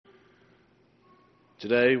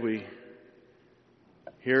Today we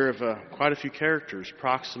hear of quite a few characters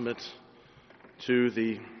proximate to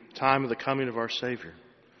the time of the coming of our Savior.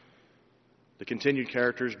 The continued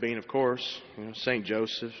characters being, of course, Saint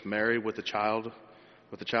Joseph, Mary with the child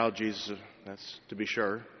Jesus, that's to be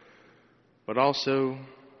sure. But also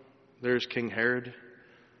there's King Herod,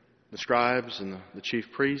 the scribes and the chief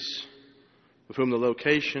priests, with whom the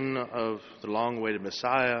location of the long-awaited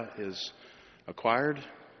Messiah is acquired.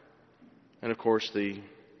 And of course, we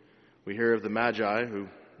hear of the Magi who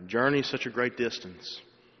journey such a great distance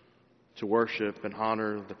to worship and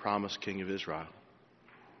honor the promised King of Israel.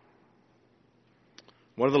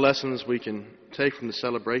 One of the lessons we can take from the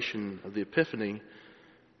celebration of the Epiphany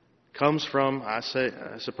comes from, I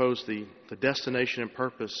suppose, the destination and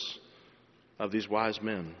purpose of these wise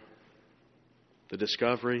men, the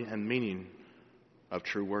discovery and meaning of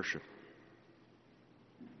true worship.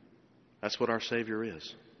 That's what our Savior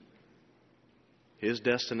is. His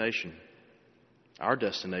destination, our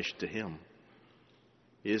destination to Him,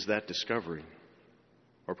 is that discovery.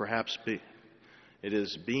 Or perhaps it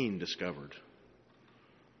is being discovered.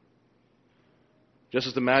 Just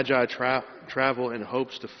as the Magi travel in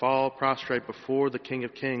hopes to fall prostrate before the King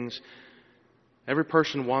of Kings, every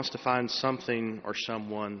person wants to find something or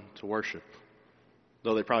someone to worship.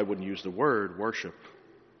 Though they probably wouldn't use the word worship,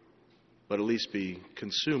 but at least be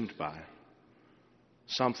consumed by.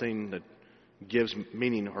 Something that gives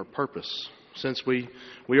meaning or purpose. Since we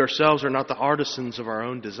ourselves are not the artisans of our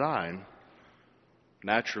own design,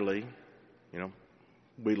 naturally,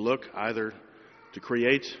 we look either to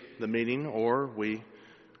create the meaning or we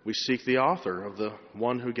seek the author of the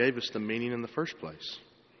one who gave us the meaning in the first place.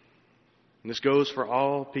 And this goes for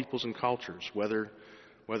all peoples and cultures, whether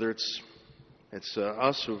it's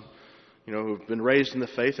us who've been raised in the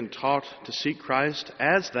faith and taught to seek Christ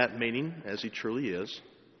as that meaning, as He truly is,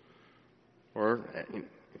 or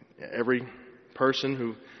every person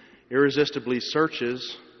who irresistibly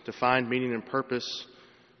searches to find meaning and purpose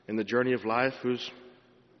in the journey of life who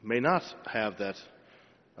may not have that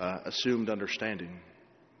assumed understanding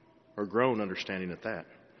or grown understanding at that.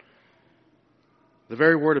 The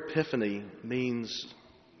very word epiphany means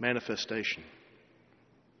manifestation,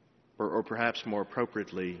 or perhaps more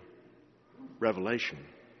appropriately, revelation.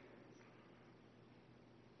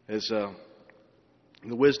 As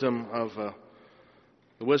the wisdom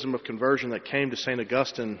of conversion that came to St.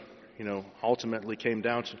 Augustine, ultimately came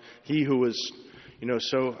down to he who was,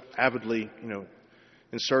 so avidly,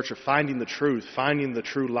 in search of finding the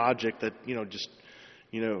true logic that,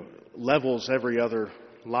 levels every other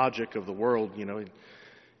logic of the world.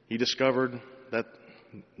 He discovered that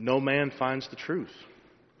no man finds the truth,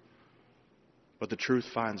 but the truth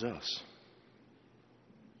finds us.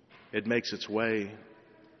 It makes its way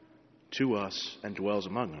to us and dwells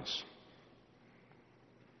among us.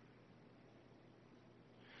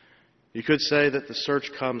 You could say that the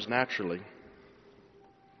search comes naturally,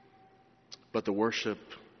 but the worship,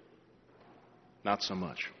 not so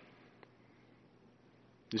much.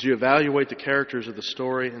 As you evaluate the characters of the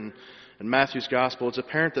story in Matthew's Gospel, it's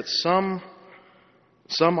apparent that some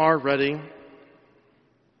are ready,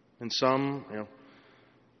 and some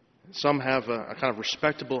have a kind of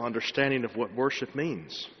respectable understanding of what worship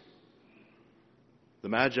means. The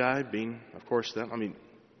Magi being, of course,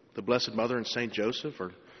 the Blessed Mother and Saint Joseph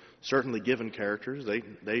are certainly given characters.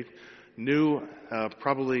 They knew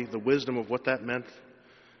probably the wisdom of what that meant,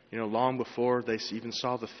 long before they even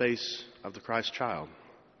saw the face of the Christ child.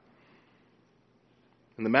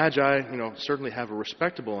 And the Magi, certainly have a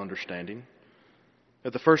respectable understanding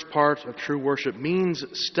that the first part of true worship means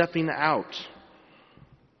stepping out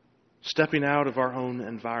of our own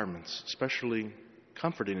environments, especially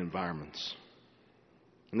comforting environments.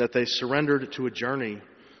 And that they surrendered to a journey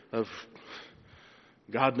of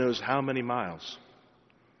God knows how many miles.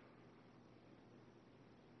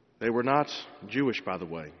 They were not Jewish, by the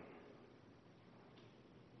way.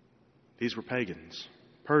 These were pagans,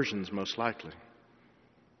 Persians most likely.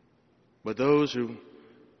 But those who,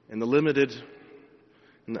 in the limited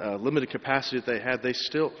capacity that they had, they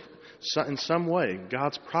still, in some way,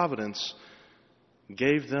 God's providence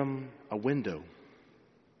gave them a window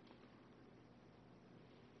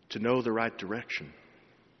to know the right direction.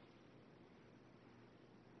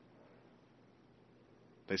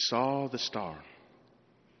 They saw the star.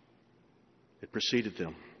 It preceded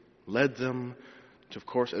them, led them to, of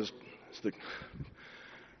course, as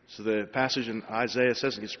the passage in Isaiah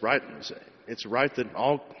says, it's right that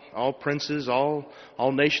all princes, all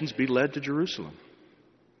nations be led to Jerusalem,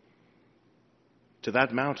 to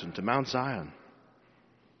that mountain, to Mount Zion.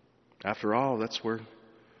 After all, that's where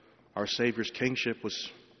our Savior's kingship was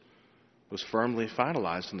was firmly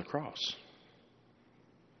finalized in the cross.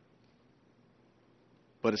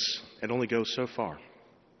 But it only goes so far.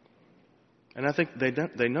 And I think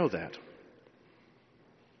they know that.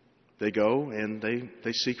 They go and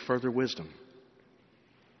they seek further wisdom.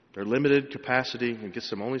 Their limited capacity gets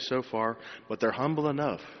them only so far, but they're humble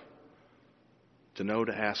enough to know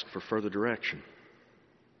to ask for further direction.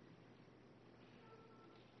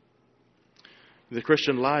 The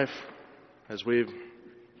Christian life, as we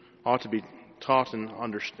ought to be taught and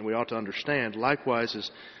we ought to understand,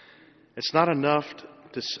 likewise, it's not enough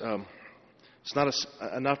to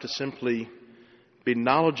simply be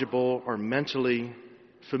knowledgeable or mentally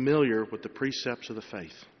familiar with the precepts of the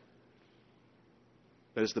faith.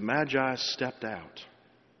 But as the Magi stepped out,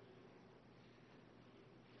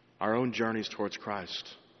 our own journeys towards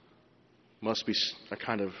Christ must be a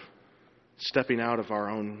kind of stepping out of our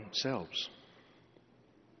own selves.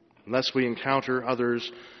 Unless we encounter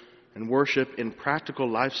others and worship in practical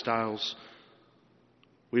lifestyles,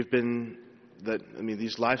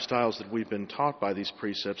 these lifestyles that we've been taught by these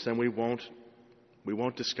precepts, then we won't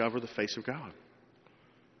discover the face of God.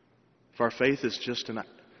 If our faith is just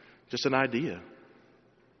an idea,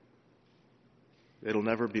 it'll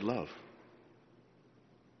never be love.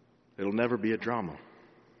 It'll never be a drama.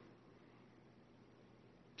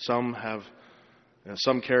 Some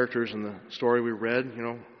characters in the story we read,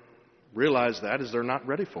 realize that as they're not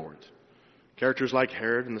ready for it. Characters like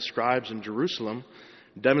Herod and the scribes in Jerusalem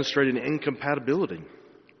demonstrated an incompatibility,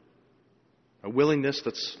 a willingness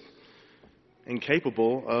that's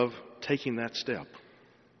incapable of taking that step.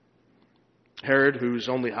 Herod, whose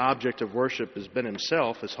only object of worship has been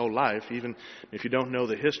himself his whole life, even if you don't know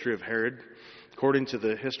the history of Herod, according to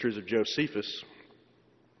the histories of Josephus,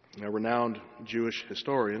 a renowned Jewish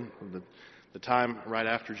historian of the time right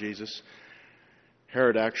after Jesus,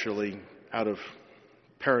 Herod actually, out of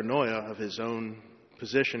paranoia of his own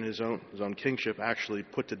position, his own kingship, actually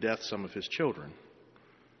put to death some of his children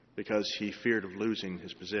because he feared of losing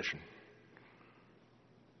his position.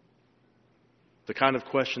 The kind of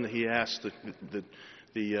question that he asked,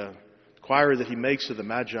 the inquiry that he makes of the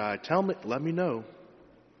Magi, let me know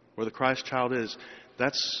where the Christ child is,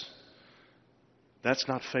 that's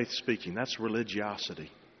not faith speaking, that's religiosity.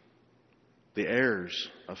 The airs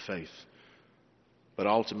of faith. But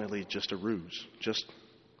ultimately just a ruse, just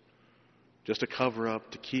a cover-up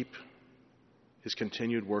to keep his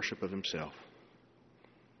continued worship of himself.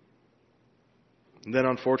 And then,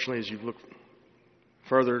 unfortunately, as you look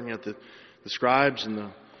further at the scribes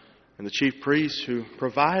and the chief priests who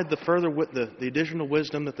provide the additional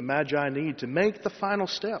wisdom that the Magi need to make the final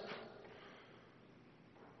step,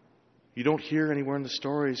 you don't hear anywhere in the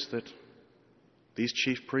stories that these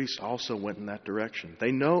chief priests also went in that direction.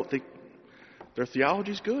 They know their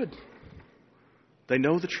theology's good. They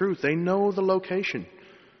know the truth. They know the location.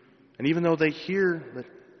 And even though they hear that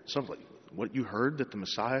what you heard that the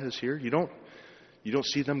Messiah is here, you don't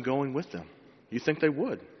see them going with them. You think they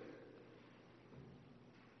would.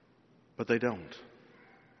 But they don't.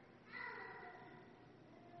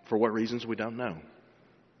 For what reasons, we don't know.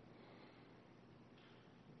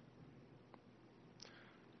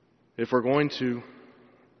 If we're going to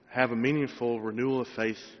have a meaningful renewal of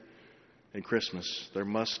faith in Christmas, there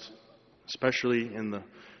must, especially in the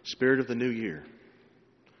spirit of the new year,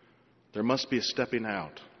 there must be a stepping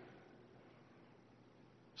out,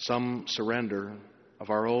 some surrender of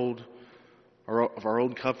our old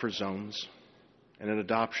comfort zones, and an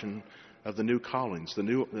adoption of the new callings, the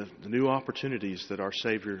new opportunities that our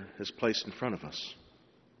Savior has placed in front of us.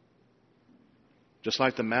 Just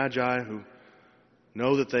like the Magi who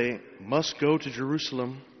know that they must go to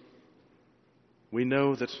Jerusalem, we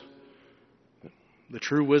know that the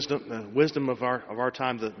true wisdom, the wisdom of our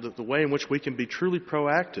time, the way in which we can be truly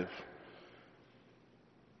proactive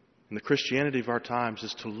in the Christianity of our times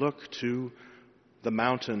is to look to the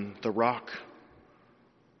mountain, the rock,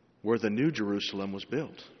 where the new Jerusalem was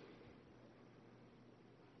built.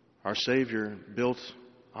 Our Savior built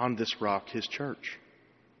on this rock His church,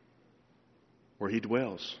 where He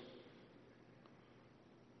dwells.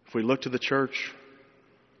 If we look to the church,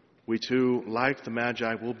 we too, like the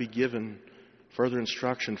Magi, will be given further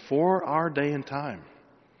instruction for our day and time.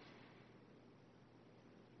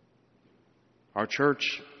 Our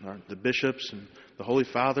church, the bishops and the Holy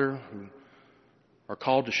Father who are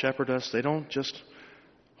called to shepherd us, they don't just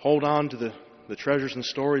hold on to the treasures and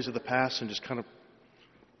stories of the past and just kind of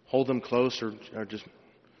hold them close or just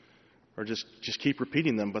keep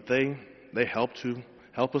repeating them, but they help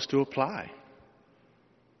us to apply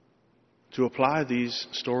these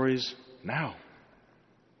stories now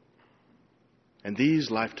and these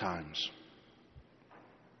lifetimes.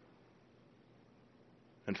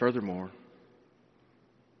 And furthermore,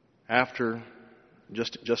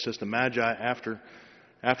 just as the Magi,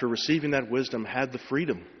 after receiving that wisdom, had the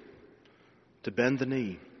freedom to bend the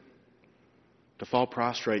knee, to fall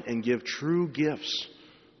prostrate, and give true gifts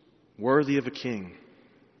worthy of a king,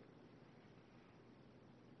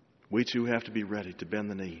 we too have to be ready to bend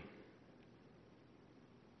the knee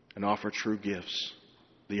and offer true gifts,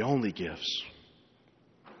 the only gifts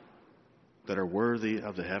that are worthy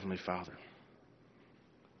of the Heavenly Father,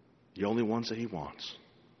 the only ones that He wants.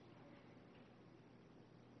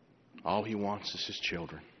 All He wants is His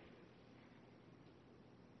children.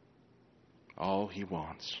 All He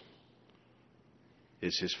wants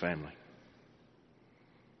is His family.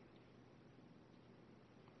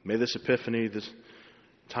 May this epiphany, this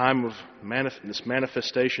time of this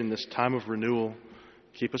manifestation, this time of renewal,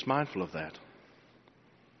 keep us mindful of that.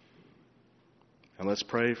 And let's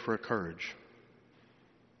pray for a courage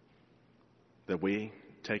that we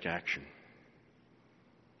take action.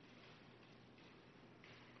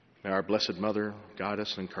 May our Blessed Mother guide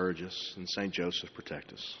us and encourage us, and St. Joseph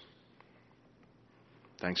protect us.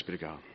 Thanks be to God.